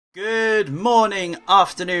Good morning,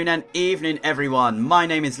 afternoon and evening everyone. My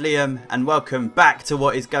name is Liam and welcome back to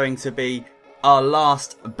what is going to be our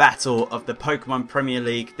last battle of the Pokemon Premier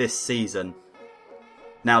League this season.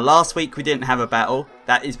 Now last week we didn't have a battle.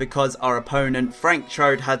 That is because our opponent Frank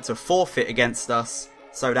Trode had to forfeit against us,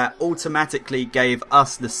 so that automatically gave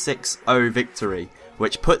us the 6-0 victory,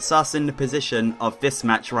 which puts us in the position of this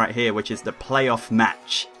match right here, which is the playoff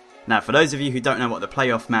match. Now for those of you who don't know what the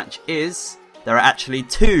playoff match is, there are actually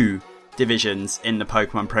two divisions in the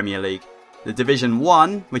Pokemon Premier League. The Division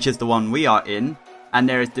 1, which is the one we are in, and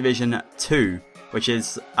there is Division 2, which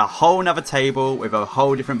is a whole nother table with a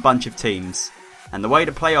whole different bunch of teams. And the way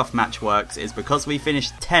the playoff match works is because we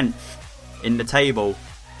finished 10th in the table,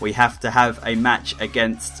 we have to have a match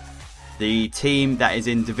against the team that is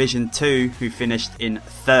in Division 2 who finished in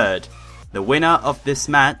 3rd. The winner of this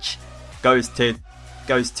match goes to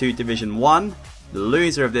Division 1. The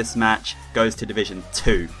loser of this match goes to Division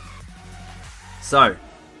 2. So,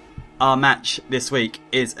 our match this week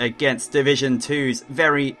is against Division 2's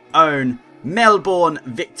very own Melborne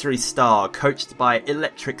Victory Star, coached by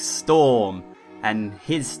Electric Storm. And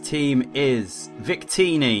his team is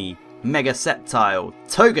Victini, Mega Sceptile,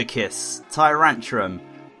 Togekiss, Tyrantrum,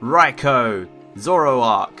 Raikou,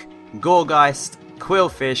 Zoroark, Gourgeist,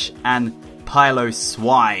 Quillfish and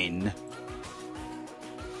Piloswine.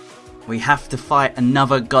 We have to fight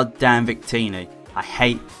another goddamn Victini. I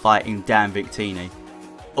hate fighting damn Victini.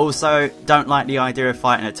 Also, don't like the idea of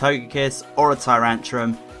fighting a Togekiss or a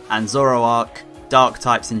Tyrantrum, and Zoroark, dark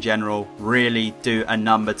types in general, really do a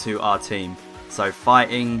number to our team. So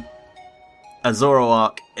fighting a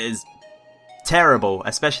Zoroark is terrible,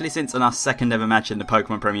 especially since in our second ever match in the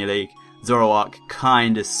Pokemon Premier League,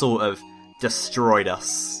 Zoroark sort of destroyed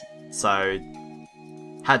us. So,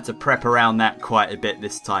 had to prep around that quite a bit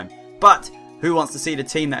this time. But who wants to see the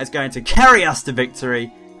team that is going to carry us to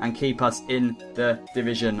victory and keep us in the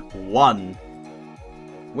Division 1?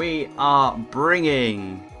 We are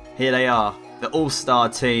bringing, here they are, the All-Star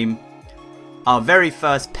team. Our very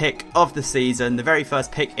first pick of the season, the very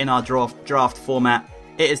first pick in our draft format.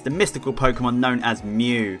 It is the mystical Pokemon known as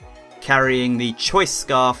Mew, carrying the Choice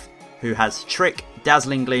Scarf, who has Trick,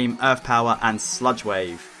 Dazzling Gleam, Earth Power and Sludge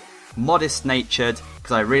Wave. Modest natured,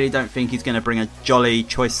 because I really don't think he's going to bring a jolly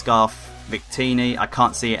Choice Scarf Victini. I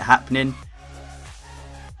can't see it happening.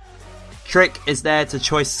 Trick is there to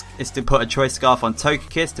put a Choice Scarf on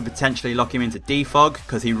Togekiss to potentially lock him into Defog,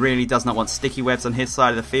 because he really does not want sticky webs on his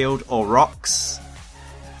side of the field or rocks.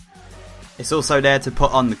 It's also there to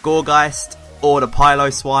put on the Gourgeist or the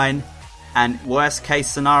Piloswine, and worst case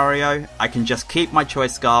scenario, I can just keep my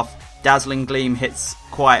Choice Scarf. Dazzling Gleam hits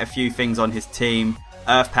quite a few things on his team.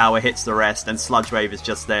 Earth Power hits the rest, and Sludge Wave is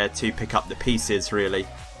just there to pick up the pieces, really.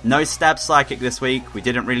 No Stab Psychic this week, we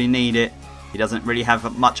didn't really need it. He doesn't really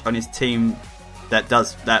have much on his team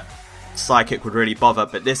that Psychic would really bother,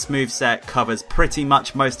 but this moveset covers pretty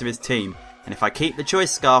much most of his team. And if I keep the Choice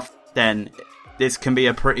Scarf, then this can be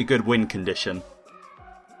a pretty good win condition.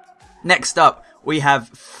 Next up, we have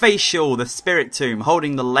Facial, the Spirit Tomb,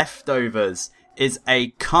 holding the Leftovers, is a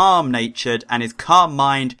calm-natured and is Calm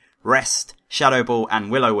Mind, Rest, Shadow Ball and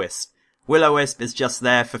Will-O-Wisp. Will-O-Wisp is just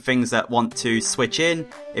there for things that want to switch in.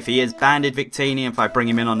 If he is banded Victini, if I bring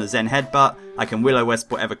him in on the Zen Headbutt, I can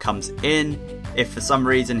Will-O-Wisp whatever comes in. If for some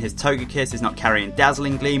reason his Togekiss is not carrying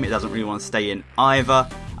Dazzling Gleam, it doesn't really want to stay in either,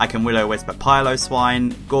 I can Will-O-Wisp a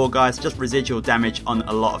Piloswine, Gourgeist, just residual damage on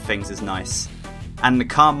a lot of things is nice. And the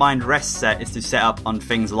Calm Mind Rest set is to set up on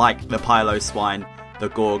things like the Piloswine, the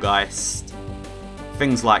Gourgeist,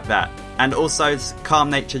 things like that. And also,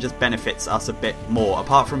 Calm Nature just benefits us a bit more.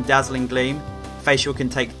 Apart from Dazzling Gleam, Facial can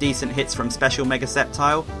take decent hits from Special Mega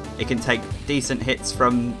Sceptile. It can take decent hits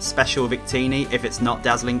from Special Victini if it's not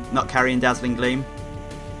carrying Dazzling Gleam.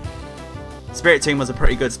 Spirit Tomb was a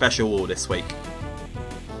pretty good Special Wall this week.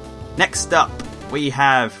 Next up, we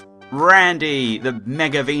have Randy, the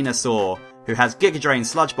Mega Venusaur, who has Giga Drain,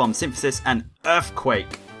 Sludge Bomb, Synthesis and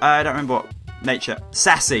Earthquake. I don't remember what nature.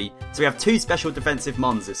 Sassy. So we have two special defensive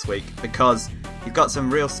mons this week because he's got some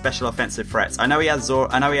real special offensive threats. I know he has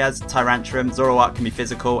Tyrantrum, Zoroark can be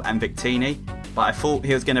physical, and Victini, but I thought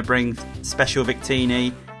he was going to bring special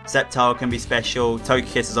Victini. Sceptile can be special,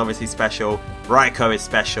 Togekiss is obviously special, Raikou is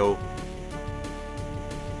special.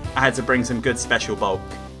 I had to bring some good special bulk.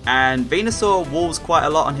 And Venusaur walls quite a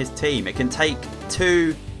lot on his team. It can take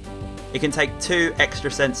two extra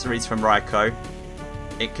sensories from Raikou.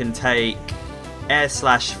 It can take Air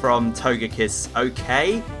Slash from Togekiss,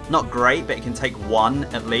 okay, not great, but it can take one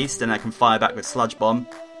at least, and I can fire back with Sludge Bomb.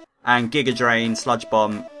 And Giga Drain, Sludge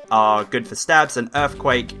Bomb are good for stabs, and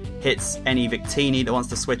Earthquake hits any Victini that wants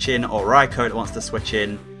to switch in, or Raikou that wants to switch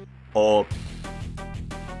in. or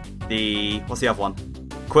the... what's the other one?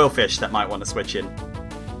 Quillfish that might want to switch in.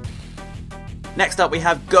 Next up we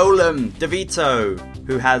have Golem DeVito,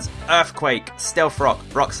 who has Earthquake, Stealth Rock,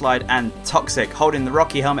 Rock Slide and Toxic, holding the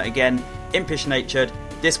Rocky helmet again, Impish Natured.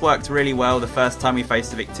 This worked really well the first time we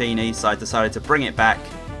faced the Victini, so I decided to bring it back.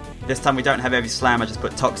 This time we don't have Heavy Slam, I just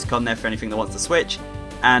put Toxic on there for anything that wants to switch,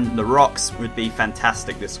 and the Rocks would be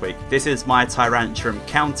fantastic this week. This is my Tyrantrum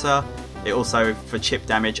counter, it also for chip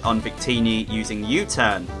damage on Victini using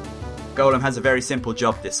U-Turn. Golem has a very simple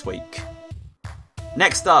job this week.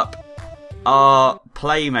 Next up, our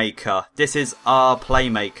Playmaker. This is our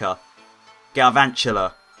Playmaker.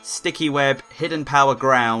 Galvantula, Sticky Web, Hidden Power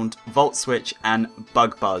Ground, Volt Switch and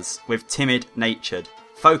Bug Buzz with Timid Natured.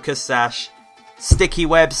 Focus Sash. Sticky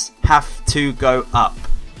Webs have to go up.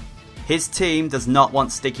 His team does not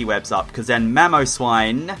want Sticky Webs up because then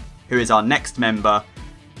Mamoswine, who is our next member,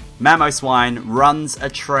 Mamoswine runs a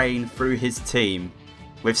train through his team.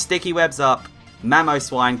 With Sticky Webs up,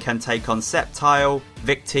 Mamoswine can take on Sceptile,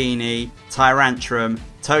 Victini, Tyrantrum,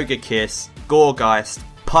 Togekiss, Gourgeist,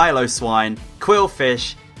 Piloswine,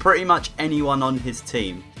 Quillfish, pretty much anyone on his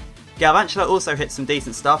team. Galvantula also hits some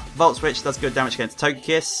decent stuff. Volt Switch does good damage against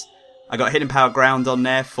Togekiss. I got Hidden Power Ground on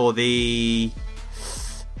there for the...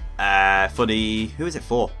 who is it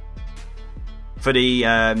for? For the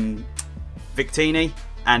Victini,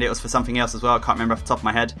 and it was for something else as well, I can't remember off the top of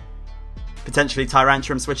my head. Potentially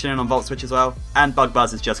Tyrantrum switching in on Volt Switch as well, and Bug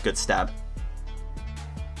Buzz is just good stab.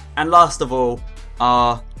 And last of all,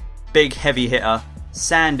 our big heavy hitter,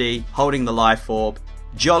 Sandy, holding the Life Orb,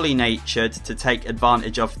 Jolly Natured to take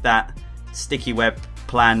advantage of that Sticky Web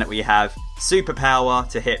plan that we have, Superpower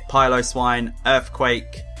to hit Piloswine,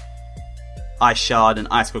 Earthquake, Ice Shard and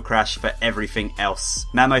Icicle Crash for everything else.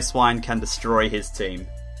 Mamoswine can destroy his team.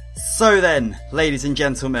 So then, ladies and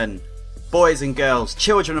gentlemen, boys and girls,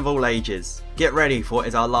 children of all ages, get ready for what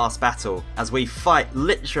is our last battle as we fight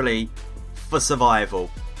literally for survival.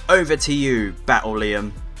 Over to you, Battle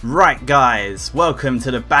Liam. Right guys, welcome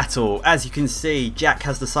to the battle. As you can see, Jack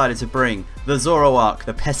has decided to bring the Zoroark,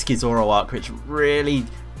 the pesky Zoroark, which really...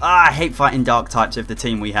 I hate fighting dark types with the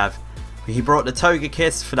team we have. He brought the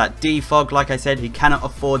Togekiss for that defog. Like I said, he cannot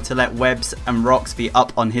afford to let webs and rocks be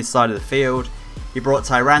up on his side of the field. He brought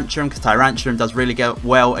Tyrantrum because Tyrantrum does really go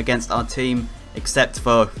well against our team, except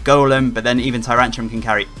for Golem, but then even Tyrantrum can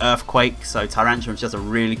carry Earthquake, so Tyrantrum is just a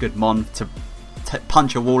really good mon to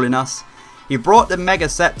punch a wall in us. He brought the Mega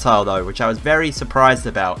Sceptile though, which I was very surprised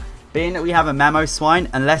about. Being that we have a Mamoswine,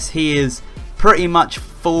 unless he is pretty much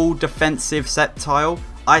full defensive Sceptile,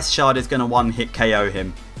 Ice Shard is going to one-hit KO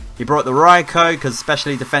him. He brought the Raikou because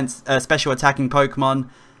special attacking Pokemon,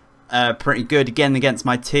 pretty good again against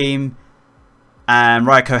my team. And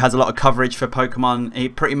Raikou has a lot of coverage for Pokemon. He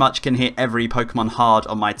pretty much can hit every Pokemon hard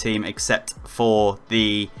on my team except for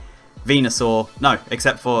the Venusaur. No,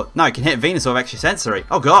 he can hit Venusaur with Extra Sensory.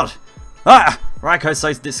 Oh god! Ah! Raikou's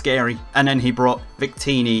so scary. And then he brought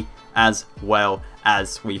Victini as well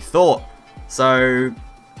as we thought. So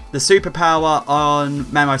the superpower on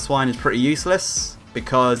Mamoswine is pretty useless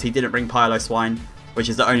because he didn't bring Piloswine, which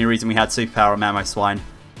is the only reason we had superpower on Mamoswine.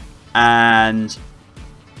 And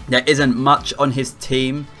there isn't much on his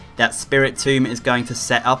team that Spiritomb is going to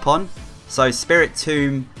set up on. So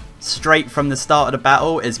Spiritomb, straight from the start of the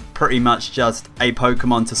battle, is pretty much just a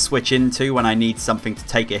Pokemon to switch into when I need something to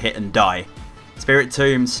take a hit and die.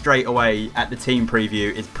 Spiritomb straight away at the team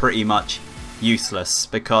preview is pretty much useless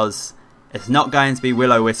because it's not going to be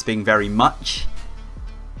Will-O-Wisping very much.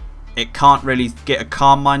 It can't really get a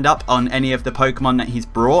Calm Mind up on any of the Pokemon that he's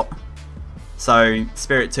brought. So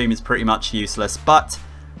Spiritomb is pretty much useless, but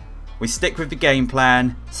we stick with the game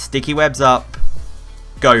plan, Sticky Webs up,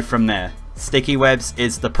 go from there. Sticky Webs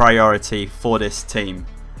is the priority for this team.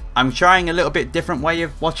 I'm trying a little bit different way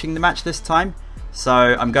of watching the match this time, so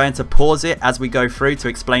I'm going to pause it as we go through to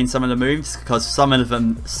explain some of the moves, because some of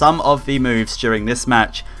the moves during this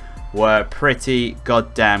match were pretty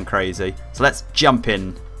goddamn crazy. So let's jump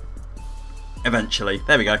in. Eventually,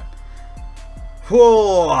 there we go.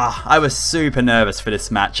 Whoa, I was super nervous for this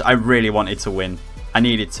match. I really wanted to win. I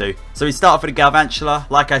needed to. So we start off with the Galvantula.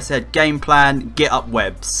 Like I said, game plan, get up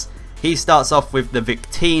webs. He starts off with the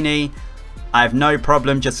Victini. I have no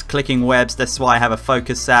problem just clicking webs. That's why I have a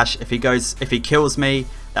focus sash. If he kills me,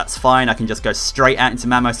 that's fine. I can just go straight out into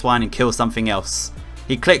Mamoswine and kill something else.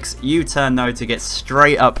 He clicks U-turn though to get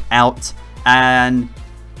straight up out, and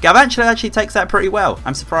Galvantula actually takes that pretty well.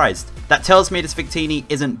 I'm surprised. That tells me this Victini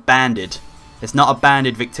isn't banded. It's not a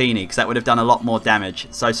banded Victini, because that would have done a lot more damage.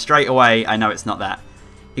 So straight away, I know it's not that.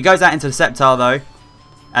 He goes out into the Sceptile though.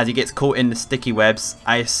 as he gets caught in the sticky webs.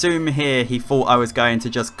 I assume here he thought I was going to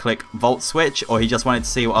just click Volt Switch, or he just wanted to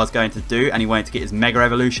see what I was going to do and he wanted to get his Mega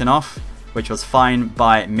Evolution off, which was fine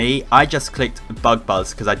by me. I just clicked Bug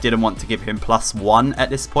Buzz because I didn't want to give him +1 at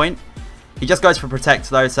this point. He just goes for Protect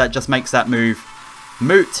though, so that just makes that move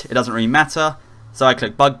moot. It doesn't really matter. So I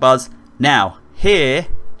click Bug Buzz. Now, here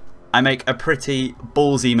I make a pretty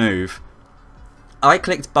ballsy move. I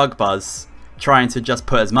clicked Bug Buzz, trying to just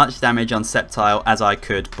put as much damage on Sceptile as I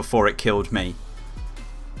could before it killed me.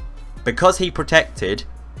 Because he protected,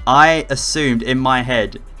 I assumed in my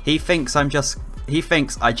head he thinks I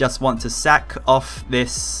just want to sack off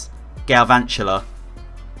this Galvantula.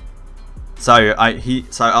 So I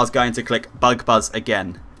was going to click Bug Buzz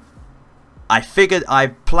again. I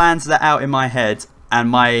planned that out in my head, and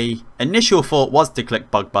my initial thought was to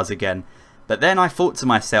click Bug Buzz again. But then I thought to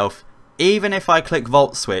myself, even if I click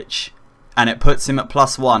Volt Switch and it puts him at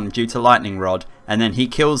 +1 due to Lightning Rod and then he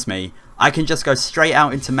kills me, I can just go straight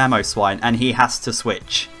out into Mamoswine and he has to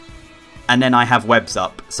switch. And then I have webs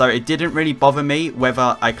up. So it didn't really bother me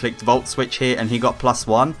whether I clicked Volt Switch here and he got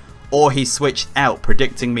 +1, or he switched out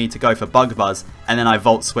predicting me to go for Bug Buzz and then I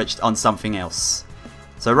Volt Switched on something else.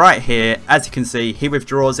 So right here, as you can see, he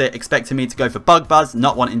withdraws it, expecting me to go for Bug Buzz,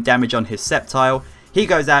 not wanting damage on his Sceptile. He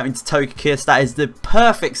goes out into Togekiss. That is the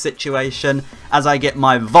perfect situation as I get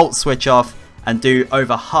my Volt Switch off and do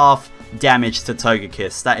over half damage to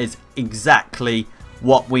Togekiss. That is exactly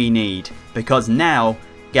what we need, because now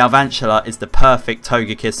Galvantula is the perfect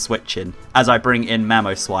Togekiss switching as I bring in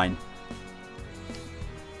Mamoswine.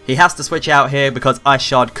 He has to switch out here because Ice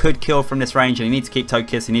Shard could kill from this range and he needs to keep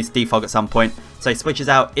Togekiss, he needs to defog at some point. So he switches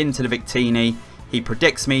out into the Victini. He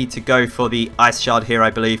predicts me to go for the Ice Shard here, I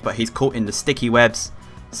believe, but he's caught in the sticky webs.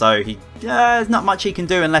 So there's not much he can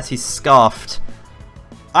do unless he's scarfed.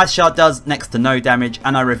 Ice Shard does next to no damage,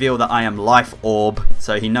 and I reveal that I am Life Orb,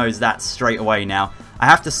 so he knows that straight away now. I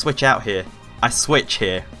have to switch out here. I switch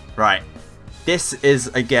here. Right. This is,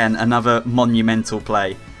 again, another monumental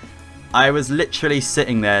play. I was literally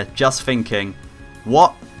sitting there just thinking,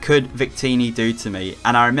 what could Victini do to me?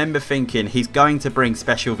 And I remember thinking he's going to bring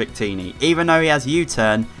Special Victini. Even though he has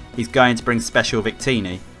U-turn, he's going to bring Special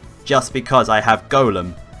Victini. Just because I have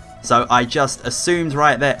Golem. So I just assumed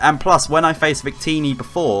right there. And plus, when I faced Victini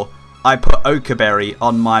before, I put Ochre Berry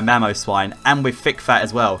on my Mamoswine and with Thick Fat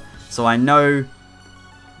as well. So I know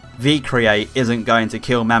V-Create isn't going to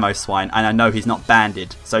kill Mamoswine, and I know he's not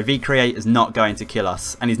banded. So V-Create is not going to kill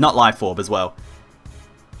us. And he's not Life Orb as well.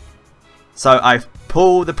 So I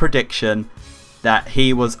pull the prediction that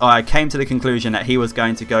I came to the conclusion that he was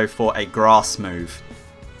going to go for a grass move.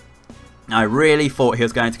 I really thought he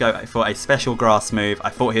was going to go for a special grass move. I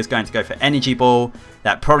thought he was going to go for Energy Ball.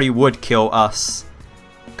 That probably would kill us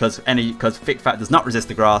because Thick Fat does not resist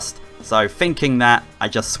the grass. So thinking that, I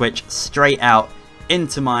just switched straight out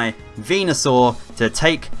into my Venusaur to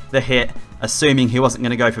take the hit, assuming he wasn't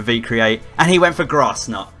going to go for V-Create, and he went for Grass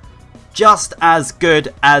Knot. Just as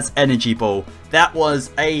good as Energy Ball. That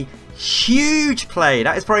was a huge play.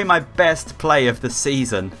 That is probably my best play of the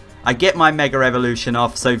season. I get my Mega Evolution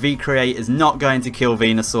off, so V-Create is not going to kill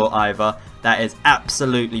Venusaur either. That is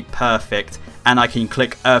absolutely perfect. And I can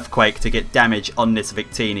click Earthquake to get damage on this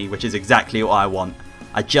Victini, which is exactly what I want.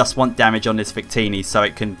 I just want damage on this Victini so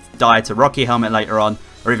it can die to Rocky Helmet later on,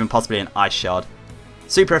 or even possibly an Ice Shard.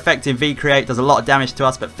 Super effective V-Create, does a lot of damage to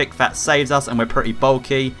us, but Thick Fat saves us and we're pretty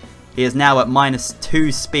bulky. He is now at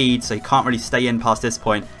 -2 speed, so he can't really stay in past this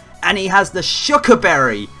point. And he has the Sugar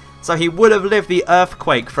Berry! So he would have lived the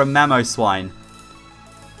Earthquake from Mamoswine.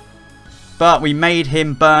 But we made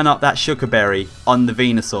him burn up that Sugar Berry on the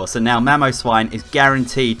Venusaur. So now Mamoswine is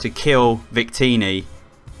guaranteed to kill Victini.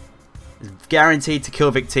 Guaranteed to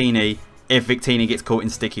kill Victini if Victini gets caught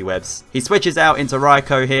in sticky webs. He switches out into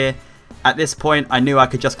Raikou here. At this point, I knew I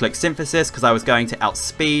could just click Synthesis because I was going to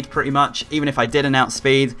outspeed pretty much. Even if I didn't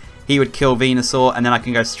outspeed, he would kill Venusaur and then I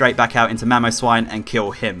can go straight back out into Mamoswine and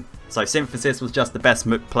kill him. So Synthesis was just the best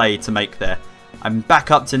play to make there. I'm back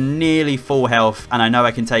up to nearly full health and I know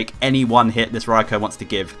I can take any one hit this Raikou wants to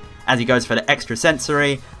give. As he goes for the extra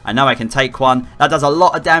sensory, I know I can take one. That does a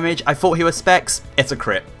lot of damage. I thought he was Specs. It's a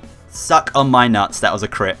crit. Suck on my nuts, that was a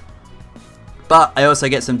crit. But I also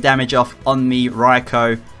get some damage off on the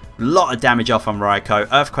Raikou. A lot of damage off on Raikou.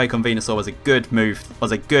 Earthquake on Venusaur was a good move,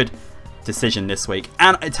 was a good decision this week.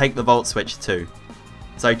 And I take the Volt Switch too.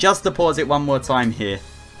 So just to pause it one more time here.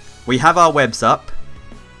 We have our webs up.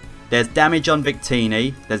 There's damage on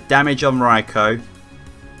Victini. There's damage on Raikou.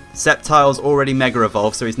 Sceptile's already Mega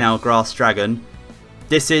Evolved, so he's now a Grass Dragon.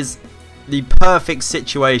 This is the perfect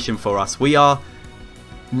situation for us. We are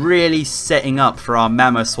really setting up for our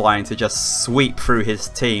Mamoswine to just sweep through his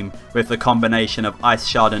team with the combination of Ice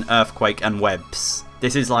Shard and Earthquake and Webs.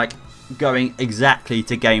 This is like going exactly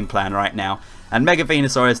to game plan right now. And Mega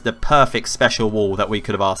Venusaur is the perfect special wall that we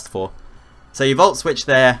could have asked for. So you Volt Switch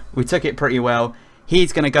there, we took it pretty well.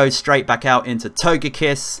 He's going to go straight back out into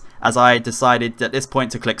Togekiss, as I decided at this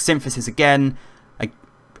point to click Synthesis again.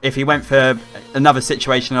 If he went for another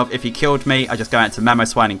situation of if he killed me, I just go out to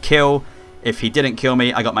Mamoswine and kill. If he didn't kill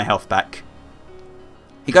me, I got my health back.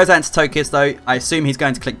 He goes out into Togekiss though. I assume he's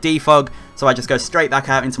going to click Defog, so I just go straight back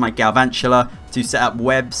out into my Galvantula to set up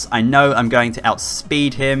Webs. I know I'm going to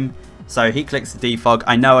outspeed him, so he clicks the Defog.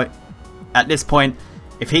 I know at this point,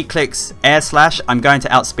 if he clicks Air Slash, I'm going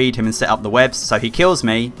to outspeed him and set up the Webs, so he kills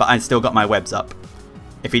me, but I still got my Webs up.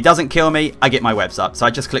 If he doesn't kill me, I get my Webs up, so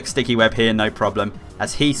I just click Sticky Web here, no problem,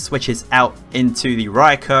 as he switches out into the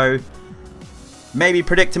Raikou. Maybe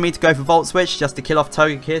predicting me to go for Volt Switch just to kill off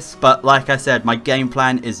Togekiss, but like I said, my game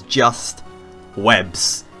plan is just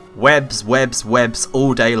Webs. Webs, Webs, Webs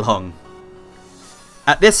all day long.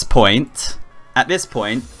 At this point,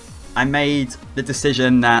 I made the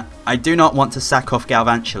decision that I do not want to sack off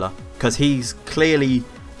Galvantula, because he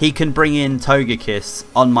can bring in Togekiss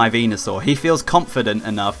on my Venusaur. He feels confident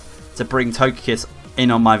enough to bring Togekiss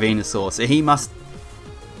in on my Venusaur, so he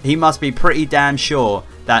must be pretty damn sure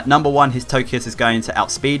that number one, his Togekiss is going to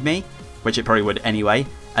outspeed me, which it probably would anyway,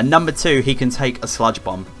 and number two, he can take a Sludge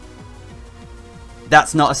Bomb.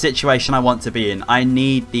 That's not a situation I want to be in. I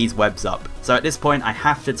need these Webs up. So at this point, I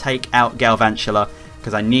have to take out Galvantula,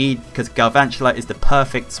 because Galvantula is the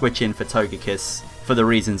perfect switch in for Togekiss for the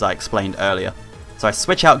reasons I explained earlier. So I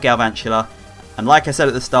switch out Galvantula, and like I said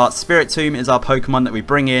at the start, Spiritomb is our Pokemon that we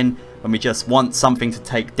bring in when we just want something to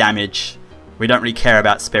take damage. We don't really care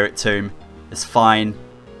about Spiritomb. It's fine,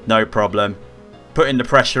 no problem. Putting the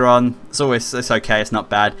pressure on, it's okay, it's not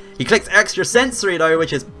bad. He clicks Extra Sensory though,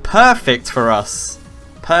 which is perfect for us.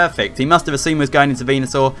 Perfect. He must have assumed he was going into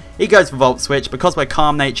Venusaur. He goes for Volt Switch. Because we're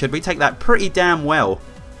calm natured, we take that pretty damn well.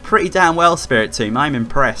 Pretty damn well, Spiritomb. I'm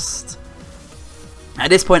impressed.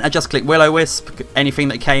 At this point, I just click Will-O-Wisp. Anything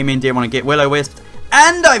that came in didn't want to get Will-O-Wisp.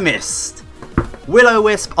 And I missed!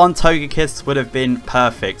 Will-O-Wisp on Togekiss would have been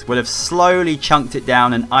perfect. Would have slowly chunked it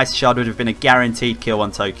down, and Ice Shard would have been a guaranteed kill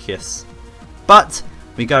on Togekiss. But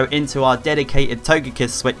we go into our dedicated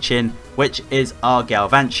Togekiss switch in, which is our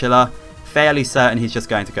Galvantula. Fairly certain he's just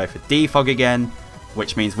going to go for Defog again,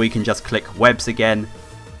 which means we can just click Webs again.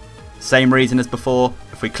 Same reason as before.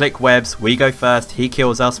 If we click Webs, we go first. He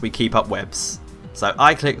kills us. We keep up Webs. So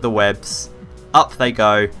I click the Webs. Up they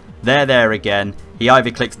go. They're there again. He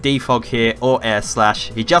either clicks Defog here or Air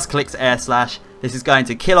Slash. He just clicks Air Slash. This is going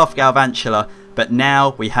to kill off Galvantula, but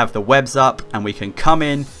now we have the Webs up and we can come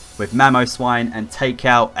in with Mamoswine and take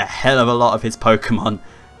out a hell of a lot of his Pokemon,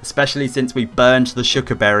 especially since we burned the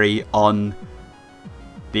Sugar Berry on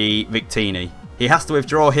the Victini. He has to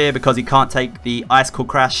withdraw here because he can't take the Icicle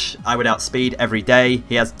Crash. I would outspeed every day.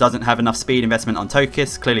 He doesn't have enough speed investment on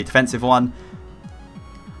Togekiss, clearly defensive one.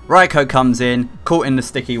 Raikou comes in, caught in the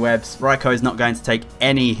sticky webs. Raikou is not going to take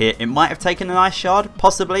any hit. It might have taken an Ice Shard,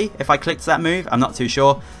 possibly, if I clicked that move. I'm not too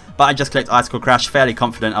sure. But I just clicked Icicle Crash, fairly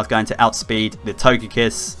confident I was going to outspeed the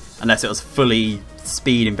Togekiss, unless it was fully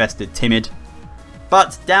speed invested Timid.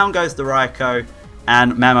 But down goes the Raikou,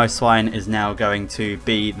 and Mamoswine is now going to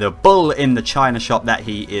be the bull in the china shop that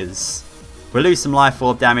he is. We'll lose some Life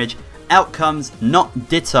Orb damage. Out comes not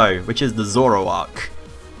Ditto, which is the Zoroark.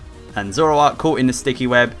 And Zoroark caught in the sticky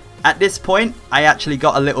web. At this point, I actually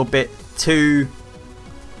got a little bit too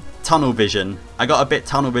tunnel vision. I got a bit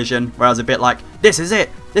tunnel vision where I was a bit like, this is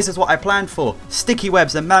it. This is what I planned for. Sticky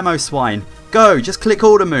webs and Mamoswine. Go, just click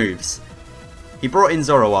all the moves. He brought in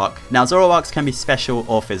Zoroark. Now Zoroarks can be special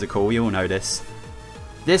or physical, you all know this.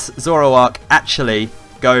 This Zoroark actually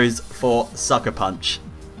goes for Sucker Punch.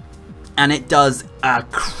 And it does a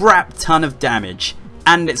crap ton of damage.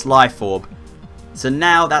 And it's Life Orb. So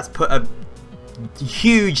now that's put a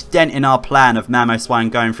huge dent in our plan of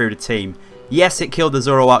Mamoswine going through the team. Yes, it killed the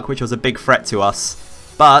Zoroark, which was a big threat to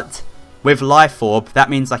us. But with Life Orb, that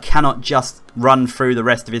means I cannot just run through the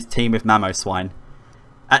rest of his team with Mamoswine.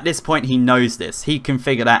 At this point, he knows this. He can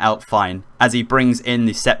figure that out fine, as he brings in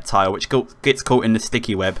the Sceptile, which gets caught in the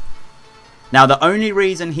sticky web. Now, the only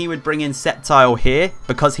reason he would bring in Sceptile here,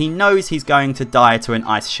 because he knows he's going to die to an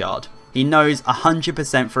Ice Shard. He knows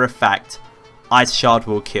 100% for a fact Ice Shard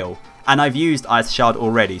will kill. And I've used Ice Shard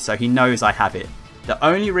already, so he knows I have it. The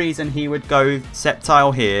only reason he would go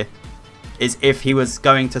Sceptile here is if he was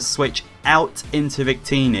going to switch out into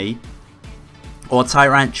Victini or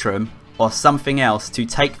Tyrantrum or something else to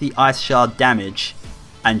take the Ice Shard damage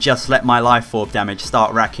and just let my life orb damage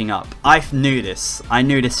start racking up. I knew this. I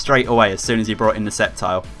knew this straight away as soon as he brought in the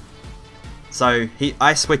Sceptile. So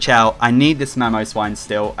I switch out. I need this Mamoswine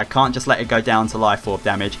still. I can't just let it go down to life orb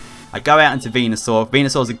damage. I go out into Venusaur.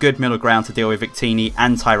 Venusaur's a good middle ground to deal with Victini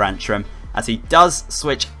and Tyrantrum, as he does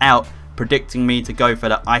switch out, predicting me to go for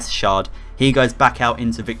the Ice Shard. He goes back out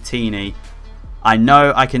into Victini. I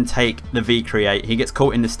know I can take the V-Create. He gets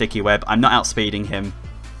caught in the Sticky Web. I'm not outspeeding him.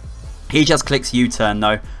 He just clicks U-turn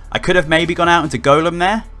though. I could have maybe gone out into Golem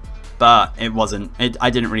there, but it wasn't. I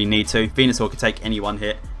didn't really need to. Venusaur could take any one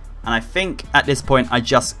hit. And I think at this point I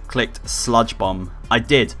just clicked Sludge Bomb. I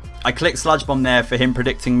did. I clicked Sludge Bomb there for him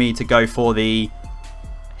predicting me to go for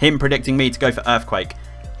Earthquake.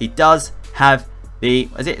 He does have the,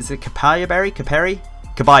 is it Capaya Berry?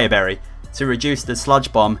 Kabaya Berry to reduce the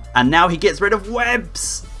Sludge Bomb, and now he gets rid of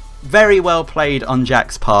webs. Very well played on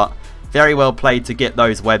Jack's part. Very well played to get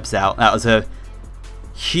those webs out. That was a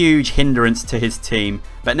huge hindrance to his team.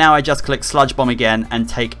 But now I just click Sludge Bomb again and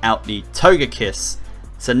take out the Togekiss.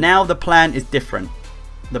 So now the plan is different.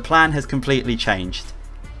 The plan has completely changed.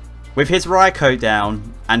 With his Raikou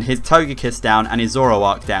down, and his Togekiss down, and his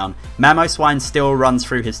Zoroark down, Mamoswine still runs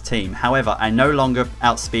through his team. However, I no longer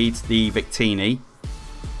outspeed the Victini.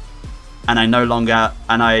 And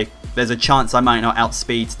there's a chance I might not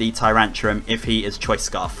outspeed the Tyrantrum if he is Choice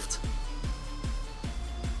Scarfed.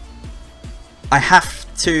 I have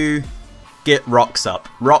to get Rocks up.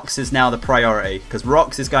 Rocks is now the priority, because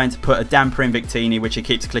Rocks is going to put a damper in Victini, which he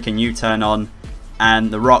keeps clicking U-turn on,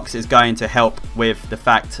 and the Rocks is going to help with the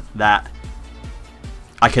fact that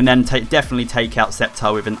I can then definitely take out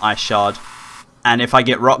Sceptile with an Ice Shard, and if I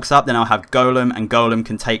get Rocks up then I'll have Golem, and Golem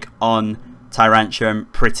can take on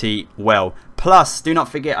Tyrantrum pretty well. Plus, do not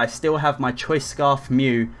forget, I still have my Choice Scarf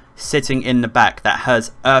Mew sitting in the back that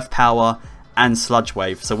has Earth Power and Sludge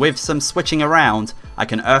Wave. So with some switching around, I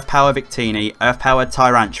can Earth Power Victini, Earth Power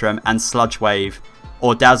Tyrantrum, and Sludge Wave,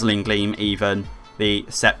 or Dazzling Gleam even, the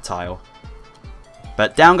Sceptile.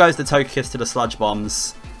 But down goes the Togekiss to the Sludge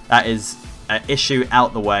Bombs. That is an issue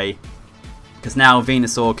out the way, because now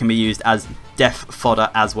Venusaur can be used as death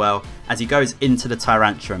fodder as well, as he goes into the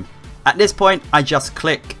Tyrantrum. At this point, I just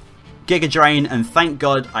click Giga Drain, and thank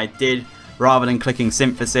God I did, rather than clicking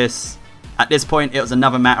Synthesis. At this point, it was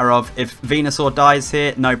another matter of, if Venusaur dies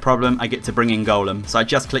here, no problem, I get to bring in Golem. So I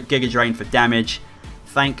just click Giga Drain for damage.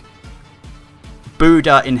 Thank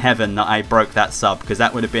Buddha in heaven that I broke that sub, because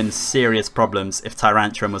that would have been serious problems if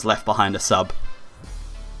Tyrantrum was left behind a sub.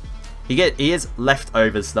 He is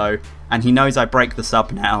leftovers though, and he knows I break the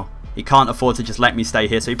sub now. He can't afford to just let me stay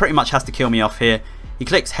here, so he pretty much has to kill me off here. He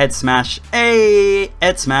clicks Head Smash. Hey,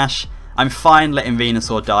 Head Smash. I'm fine letting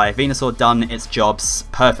Venusaur die. Venusaur done its jobs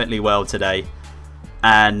perfectly well today.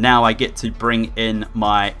 And now I get to bring in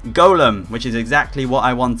my Golem, which is exactly what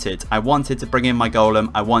I wanted. I wanted to bring in my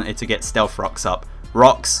Golem. I wanted to get Stealth Rocks up.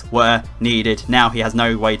 Rocks were needed. Now he has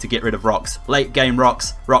no way to get rid of Rocks. Late game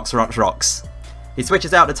Rocks. Rocks, Rocks, Rocks. He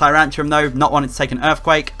switches out the Tyrantrum though, not wanting to take an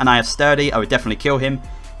Earthquake, and I have Sturdy. I would definitely kill him.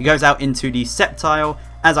 He goes out into the Sceptile.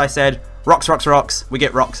 As I said, Rocks, Rocks, Rocks. We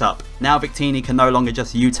get Rocks up. Now Victini can no longer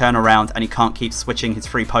just U-turn around, and he can't keep switching his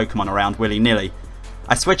free Pokemon around willy-nilly.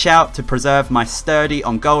 I switch out to preserve my Sturdy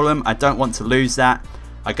on Golem. I don't want to lose that.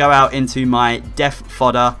 I go out into my Death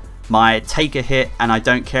Fodder, my Take a Hit, and I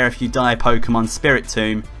don't care if you die Pokemon, Spirit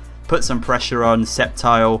Tomb. Put some pressure on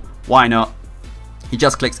Sceptile. Why not? He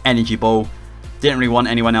just clicks Energy Ball. Didn't really want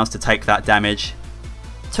anyone else to take that damage.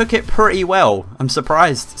 Took it pretty well. I'm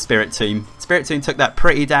surprised, Spirit Tomb. Spirit Tomb took that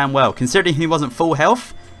pretty damn well. Considering he wasn't full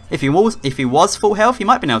health, if he was full health, he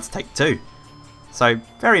might have been able to take 2. So,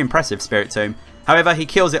 very impressive, Spirit Tomb. However, he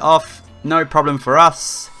kills it off. No problem for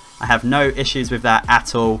us. I have no issues with that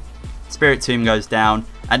at all. Spirit Tomb goes down.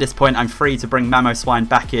 At this point, I'm free to bring Mamoswine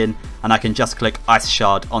back in, and I can just click Ice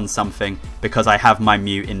Shard on something because I have my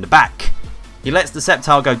Mew in the back. He lets the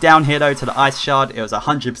Sceptile go down here though to the Ice Shard. It was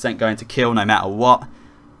 100% going to kill no matter what.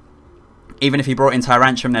 Even if he brought in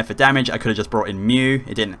Tyrantrum there for damage, I could have just brought in Mew.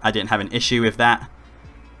 I didn't have an issue with that.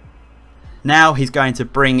 Now he's going to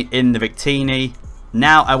bring in the Victini.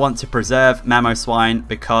 Now I want to preserve Mamoswine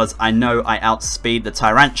because I know I outspeed the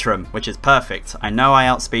Tyrantrum, which is perfect. I know I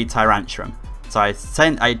outspeed Tyrantrum. So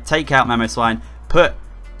I take out Mamoswine, put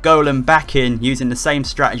Golem back in using the same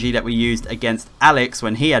strategy that we used against Alex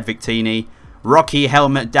when he had Victini. Rocky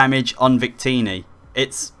Helmet damage on Victini.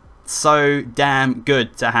 It's so damn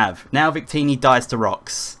good to have. Now Victini dies to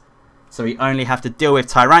Rocks. So we only have to deal with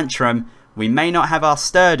Tyrantrum. We may not have our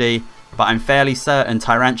Sturdy, but I'm fairly certain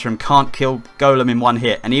Tyrantrum can't kill Golem in one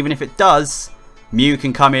hit. And even if it does, Mew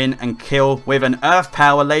can come in and kill with an Earth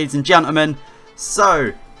Power, ladies and gentlemen.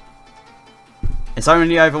 So, It's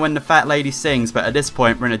only over when the fat lady sings, but at this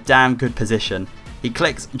point we're in a damn good position. He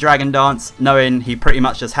clicks Dragon Dance, knowing he pretty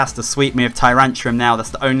much just has to sweep me with Tyrantrum now.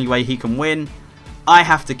 That's the only way he can win. I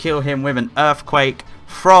have to kill him with an Earthquake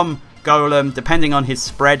from Golem. Depending on his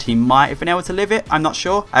spread, he might have been able to live it. I'm not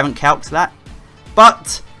sure. I haven't calculated that.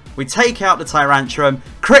 But we take out the Tyrantrum.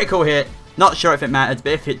 Critical hit. Not sure if it mattered,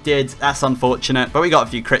 but if it did, that's unfortunate. But we got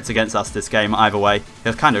a few crits against us this game either way. It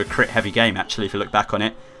was kind of a crit heavy game actually if you look back on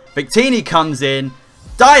it. Victini comes in,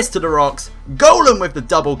 dies to the rocks, Golem with the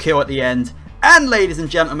double kill at the end. And ladies and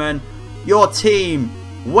gentlemen, your team,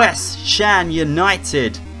 West Shan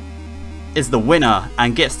United, is the winner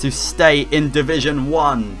and gets to stay in Division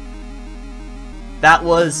 1. That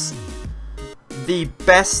was the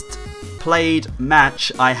best played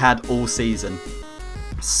match I had all season.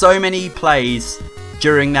 So many plays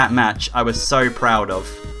during that match I was so proud of.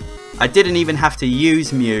 I didn't even have to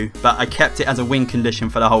use Mew, but I kept it as a win condition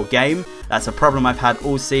for the whole game. That's a problem I've had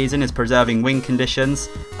all season, is preserving win conditions.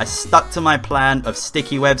 I stuck to my plan of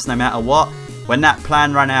sticky webs no matter what. When that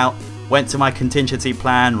plan ran out, went to my contingency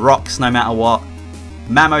plan, rocks no matter what.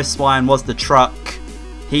 Mamoswine was the truck.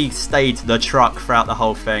 He stayed the truck throughout the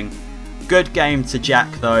whole thing. Good game to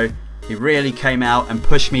Jack though. He really came out and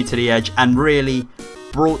pushed me to the edge and really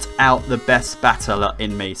brought out the best battler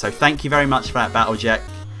in me. So thank you very much for that battle, Jack.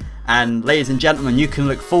 And ladies and gentlemen, you can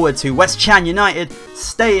look forward to West Shan United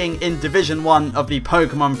staying in Division 1 of the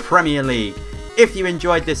Pokemon Premier League. If you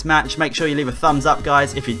enjoyed this match, make sure you leave a thumbs up,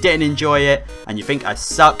 guys. If you didn't enjoy it and you think I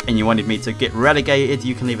suck and you wanted me to get relegated,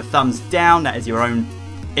 you can leave a thumbs down. That is your own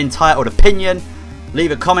entitled opinion.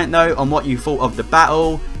 Leave a comment though on what you thought of the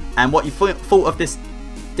battle and what you thought of this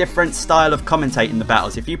different style of commentating the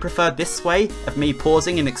battles. If you prefer this way of me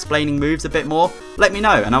pausing and explaining moves a bit more, let me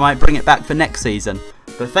know and I might bring it back for next season.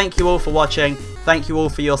 But thank you all for watching. Thank you all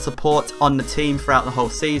for your support on the team throughout the whole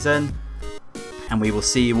season. And we will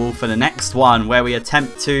see you all for the next one where we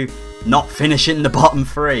attempt to not finish in the bottom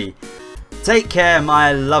 3. Take care,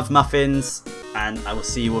 my love muffins, and I will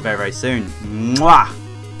see you all very, very soon. Mwah!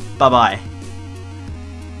 Bye-bye.